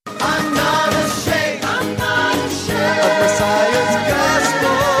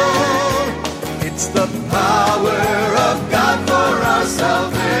our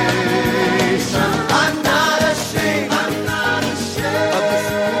salvation. I'm not ashamed. I'm not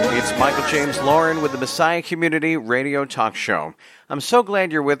ashamed. It's Michael James Lauren with the Messiah Community Radio Talk Show. I'm so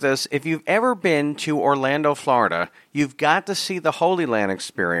glad you're with us. If you've ever been to Orlando, Florida, you've got to see the Holy Land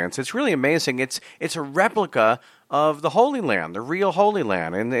experience. It's really amazing. It's a replica of the Holy Land, the real Holy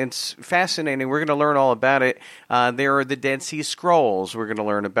Land, and it's fascinating. We're going to learn all about it. There are the Dead Sea Scrolls we're going to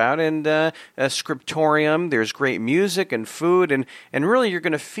learn about, and a scriptorium. There's great music and food, and really you're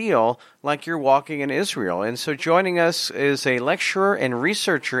going to feel like you're walking in Israel. And so joining us is a lecturer and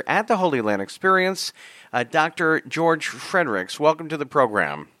researcher at the Holy Land Experience, Dr. George Fredericks. Welcome to the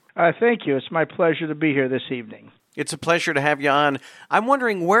program. Thank you. It's my pleasure to be here this evening. It's a pleasure to have you on. I'm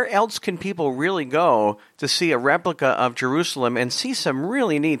wondering, where else can people really go to see a replica of Jerusalem and see some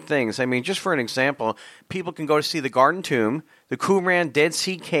really neat things? I mean, just for an example, people can go to see the Garden Tomb, the Qumran Dead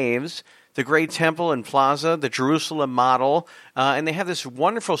Sea Caves, the Great Temple and Plaza, the Jerusalem Model, and they have this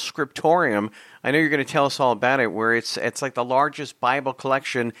wonderful scriptorium. I know you're going to tell us all about it, where it's like the largest Bible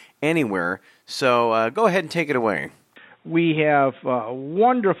collection anywhere. So go ahead and take it away. We have a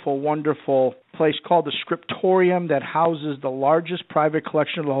wonderful, wonderful place called the Scriptorium that houses the largest private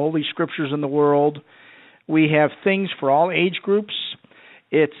collection of the Holy Scriptures in the world. We have things for all age groups.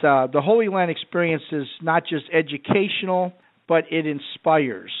 It's the Holy Land Experience is not just educational, but it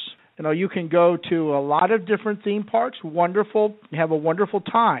inspires. You know, you can go to a lot of different theme parks, wonderful, have a wonderful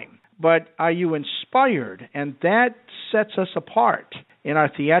time. But are you inspired? And that sets us apart in our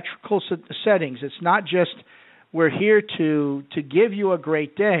theatrical settings. It's not just we're here to give you a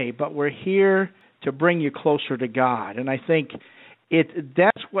great day, but we're here to bring you closer to God. And I think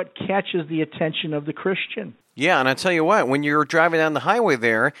that's what catches the attention of the Christian. Yeah, and I tell you what, when you're driving down the highway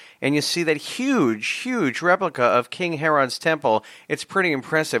there and you see that huge, huge replica of King Herod's temple, it's pretty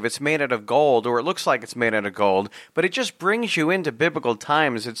impressive. It's made out of gold, or it looks like it's made out of gold, but it just brings you into biblical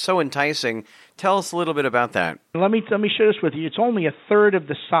times. It's so enticing. Tell us a little bit about that. Let me share this with you. It's only a third of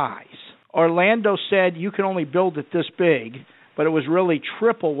the size. Orlando said you can only build it this big, but it was really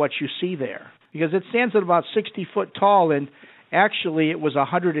triple what you see there, because it stands at about 60 foot tall, and actually it was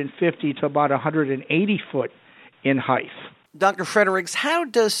 150 to about 180 foot in height. Dr. Fredericks, how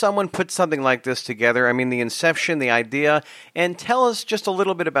does someone put something like this together? I mean, the inception, the idea, and tell us just a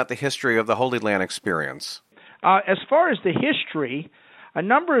little bit about the history of the Holy Land Experience. As far as the history, a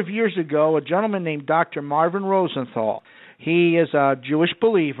number of years ago, a gentleman named Dr. Marvin Rosenthal, he is a Jewish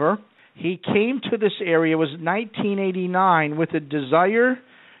believer. He came to this area, it was 1989, with a desire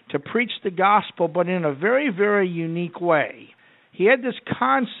to preach the gospel, but in a very, very unique way. He had this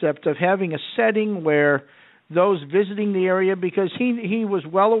concept of having a setting where those visiting the area, because he was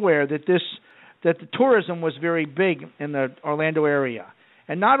well aware that the tourism was very big in the Orlando area.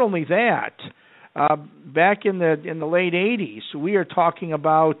 And not only that, back in the late 80s, we are talking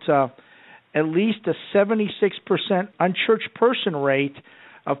about at least a 76% unchurched person rate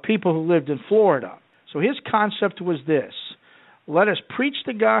of people who lived in Florida. So his concept was this: let us preach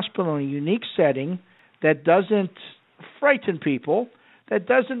the gospel in a unique setting that doesn't frighten people, that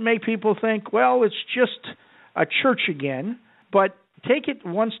doesn't make people think, well, it's just a church again, but take it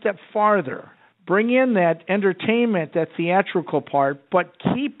one step farther. Bring in that entertainment, that theatrical part, but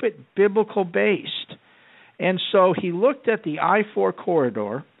keep it biblical based. And so he looked at the I-4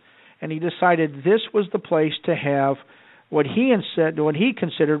 corridor, and he decided this was the place to have what he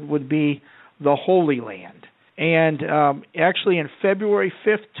considered would be the Holy Land. And actually on February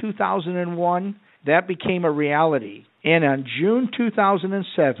 5th, 2001, that became a reality. And on June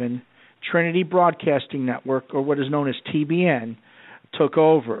 2007, Trinity Broadcasting Network, or what is known as TBN, took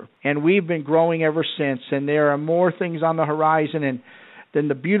over. And we've been growing ever since, and there are more things on the horizon, and then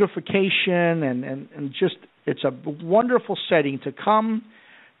the beautification, and just, it's a wonderful setting to come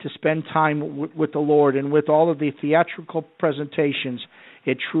to spend time with the Lord, and with all of the theatrical presentations,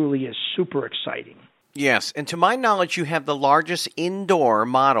 it truly is super exciting. Yes, and to my knowledge, you have the largest indoor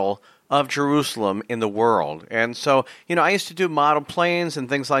model of Jerusalem in the world. And so, I used to do model planes and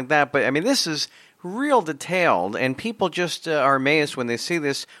things like that, but I mean, this is real detailed, and people just are amazed when they see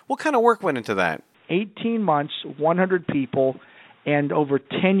this. What kind of work went into that? 18 months, 100 people, and over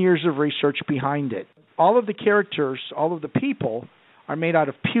 10 years of research behind it. All of the characters, all of the people, are made out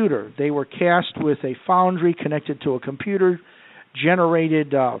of pewter. They were cast with a foundry connected to a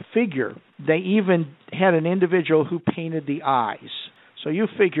computer-generated figure. They even had an individual who painted the eyes. So you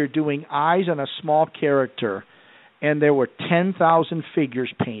figure doing eyes on a small character, and there were 10,000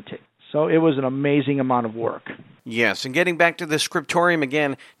 figures painted. So it was an amazing amount of work. Yes, and getting back to the Scriptorium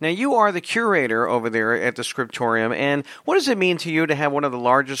again, now you are the curator over there at the Scriptorium, and what does it mean to you to have one of the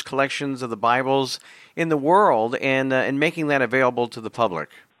largest collections of the Bibles in the world and making that available to the public?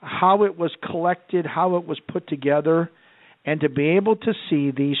 How it was collected, how it was put together, and to be able to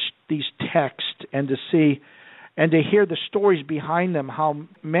see these texts and to hear the stories behind them, how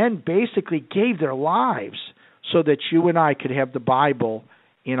men basically gave their lives so that you and I could have the Bible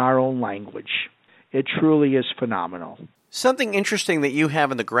in our own language. It truly is phenomenal. Something interesting that you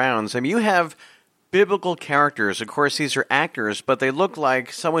have in the grounds, I mean, you have biblical characters. Of course, these are actors, but they look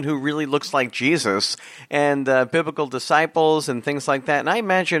like someone who really looks like Jesus, and biblical disciples and things like that. And I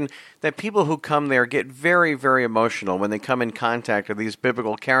imagine that people who come there get very, very emotional when they come in contact with these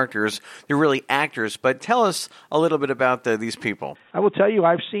biblical characters. They're really actors. But tell us a little bit about these people. I will tell you,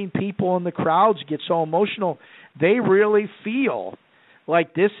 I've seen people in the crowds get so emotional. They really feel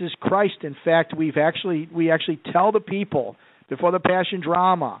like this is Christ. In fact, we actually tell the people before the Passion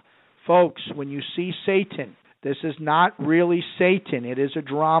drama, folks, when you see Satan, this is not really Satan. It is a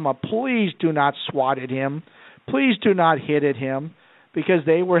drama. Please do not swat at him. Please do not hit at him, because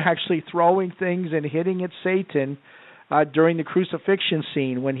they were actually throwing things and hitting at Satan during the crucifixion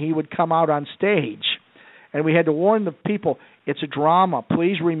scene when he would come out on stage. And we had to warn the people, it's a drama.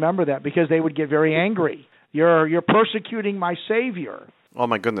 Please remember that, because they would get very angry. You're persecuting my Savior. Oh,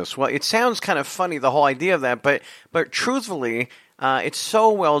 my goodness. Well, it sounds kind of funny, the whole idea of that, but truthfully, it's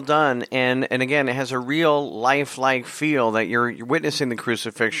so well done, and again, it has a real lifelike feel that you're witnessing the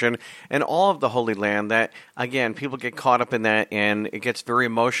crucifixion and all of the Holy Land, that, again, people get caught up in that, and it gets very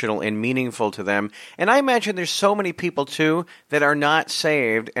emotional and meaningful to them. And I imagine there's so many people, too, that are not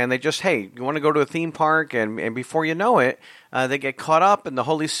saved, and they just, hey, you want to go to a theme park, and before you know it, they get caught up, and the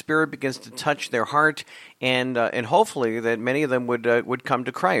Holy Spirit begins to touch their heart, and hopefully that many of them would come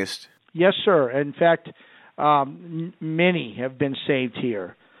to Christ. Yes, sir. In fact, many have been saved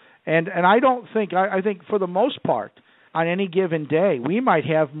here, and I don't think I think for the most part, on any given day, we might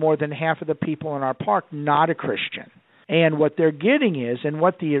have more than half of the people in our park not a Christian. And what they're getting is, and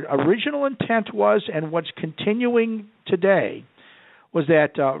what the original intent was, and what's continuing today, was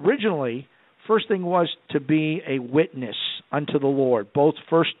that originally, first thing was to be a witness unto the Lord, both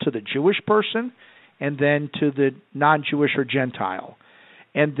first to the Jewish person and then to the non-Jewish or Gentile.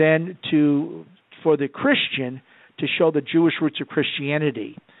 And then for the Christian to show the Jewish roots of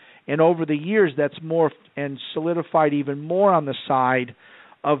Christianity. And over the years, that's morphed and solidified even more on the side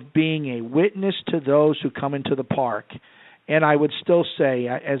of being a witness to those who come into the park. And I would still say,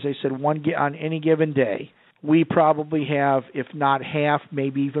 as I said, on any given day, we probably have, if not half,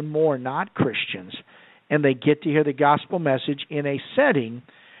 maybe even more, not Christians. And they get to hear the gospel message in a setting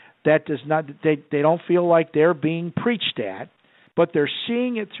that does not, they don't feel like they're being preached at, but they're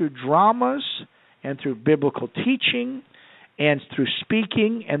seeing it through dramas and through biblical teaching and through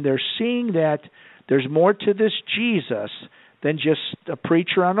speaking, and they're seeing that there's more to this Jesus than just a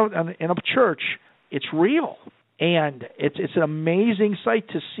preacher in a church. It's real. And it's an amazing sight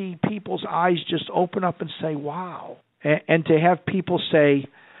to see people's eyes just open up and say, wow. And to have people say,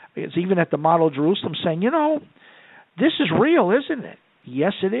 it's even at the Model Jerusalem, saying, this is real, isn't it?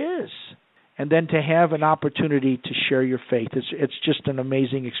 Yes, it is. And then to have an opportunity to share your faith, it's just an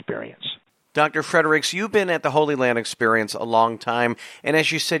amazing experience. Dr. Fredericks, you've been at the Holy Land Experience a long time, and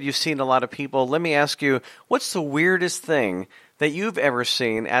as you said, you've seen a lot of people. Let me ask you, what's the weirdest thing that you've ever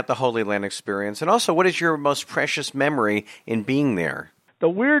seen at the Holy Land Experience? And also, what is your most precious memory in being there? The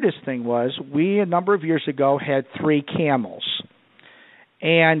weirdest thing was, we, a number of years ago, had 3 camels.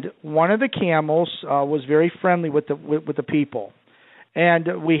 And one of the camels was very friendly with the people.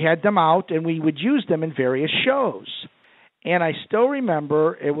 And we had them out, and we would use them in various shows. And I still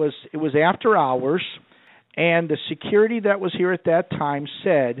remember it was after hours, and the security that was here at that time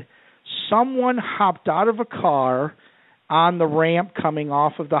said someone hopped out of a car on the ramp coming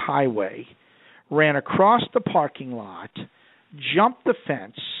off of the highway, ran across the parking lot, jumped the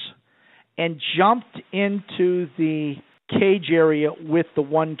fence, and jumped into the cage area with the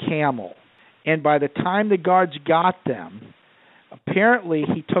one camel. And by the time the guards got them, apparently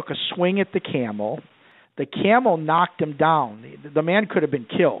he took a swing at the camel. The camel knocked him down. The man could have been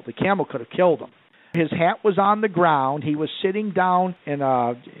killed. The camel could have killed him. His hat was on the ground. He was sitting down in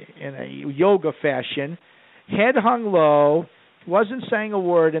a yoga fashion, head hung low, wasn't saying a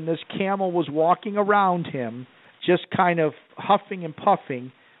word, and this camel was walking around him, just kind of huffing and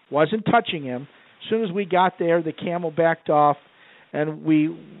puffing, wasn't touching him. As soon as we got there, the camel backed off, and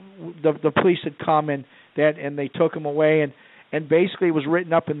the police had come and they took him away. And basically it was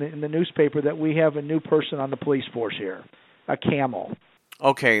written up in the newspaper that we have a new person on the police force here, a camel.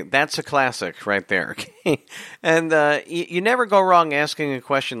 Okay, that's a classic right there. And you never go wrong asking a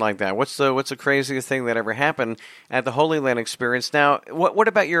question like that. What's the craziest thing that ever happened at the Holy Land Experience? Now, what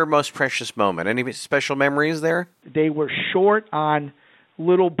about your most precious moment? Any special memories there? They were short on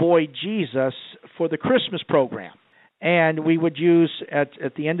little boy Jesus for the Christmas program. And we would use,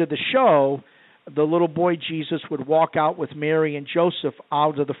 at the end of the show, the little boy Jesus would walk out with Mary and Joseph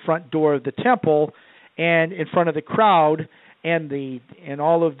out of the front door of the temple and in front of the crowd, and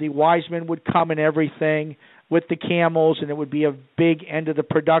all of the wise men would come and everything with the camels, and it would be a big end of the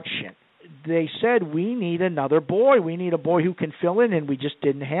production. They said, we need another boy. We need a boy who can fill in, and we just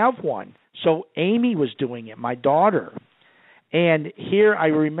didn't have one. So Amy was doing it, my daughter. And here I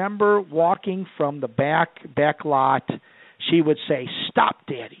remember walking from the back lot. She would say, "Stop,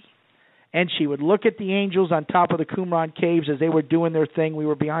 Daddy." And she would look at the angels on top of the Qumran caves as they were doing their thing. We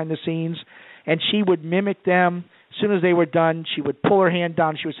were behind the scenes. And she would mimic them. As soon as they were done, she would pull her hand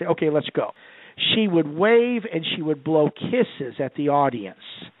down. She would say, "Okay, let's go." She would wave and she would blow kisses at the audience.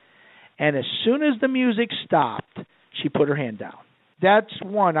 And as soon as the music stopped, she put her hand down. That's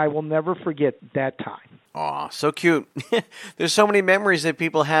one I will never forget that time. Aw, so cute. There's so many memories that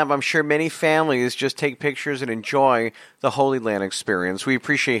people have. I'm sure many families just take pictures and enjoy the Holy Land Experience. We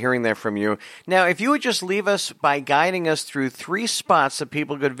appreciate hearing that from you. Now, if you would just leave us by guiding us through 3 spots that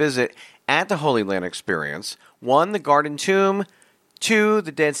people could visit at the Holy Land Experience. 1, the Garden Tomb. 2,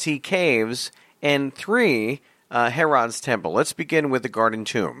 the Dead Sea Caves. And 3, Herod's Temple. Let's begin with the Garden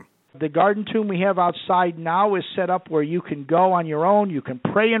Tomb. The Garden Tomb we have outside now is set up where you can go on your own. You can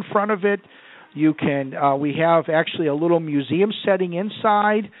pray in front of it. You can. We have actually a little museum setting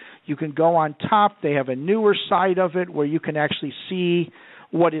inside. You can go on top. They have a newer side of it where you can actually see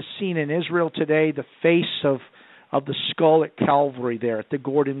what is seen in Israel today, the face of the skull at Calvary there, at the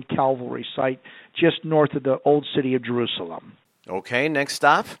Gordon Calvary site, just north of the old city of Jerusalem. Okay, next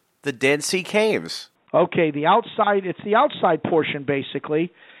stop, the Dead Sea Caves. Okay, the outside. It's the outside portion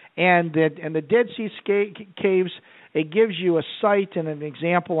basically, and the Dead Sea Caves. It gives you a sight and an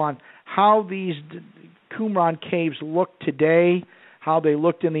example on how these Qumran caves look today, how they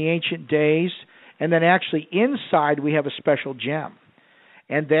looked in the ancient days, and then actually inside we have a special gem,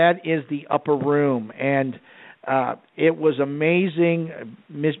 and that is the upper room. And it was amazing.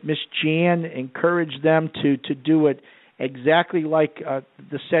 Miss Jan encouraged them to do it exactly like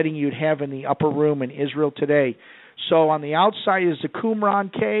the setting you'd have in the upper room in Israel today. So on the outside is the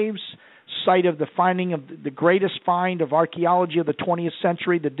Qumran caves, site of the finding of the greatest find of archaeology of the 20th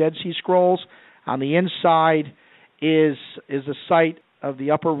century, the Dead Sea Scrolls. On the inside is the site of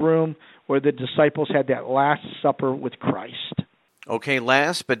the upper room where the disciples had that Last Supper with Christ. Okay,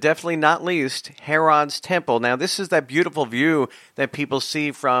 last but definitely not least, Herod's Temple. Now, this is that beautiful view that people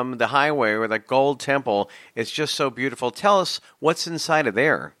see from the highway or that gold temple. It's just so beautiful. Tell us what's inside of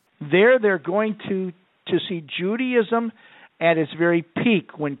there. There they're going to see Judaism at its very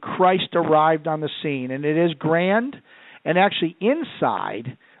peak when Christ arrived on the scene. And it is grand. And actually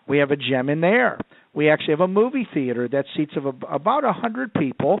inside, we have a gem in there. We actually have a movie theater that seats of about 100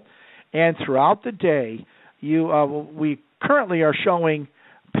 people. And throughout the day, we currently are showing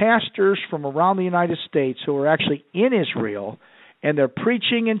pastors from around the United States who are actually in Israel, and they're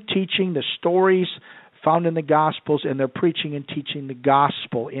preaching and teaching the stories found in the Gospels, and they're preaching and teaching the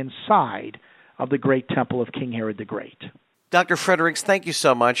gospel inside of the great temple of King Herod the Great. Dr. Fredericks, thank you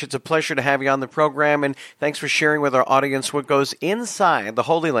so much. It's a pleasure to have you on the program, and thanks for sharing with our audience what goes inside the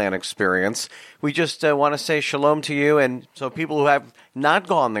Holy Land Experience. We just want to say shalom to you, and so people who have not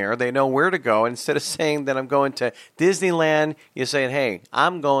gone there, they know where to go. Instead of saying that I'm going to Disneyland, you say, hey,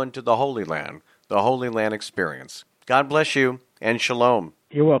 I'm going to the Holy Land Experience. God bless you, and shalom.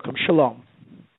 You're welcome. Shalom.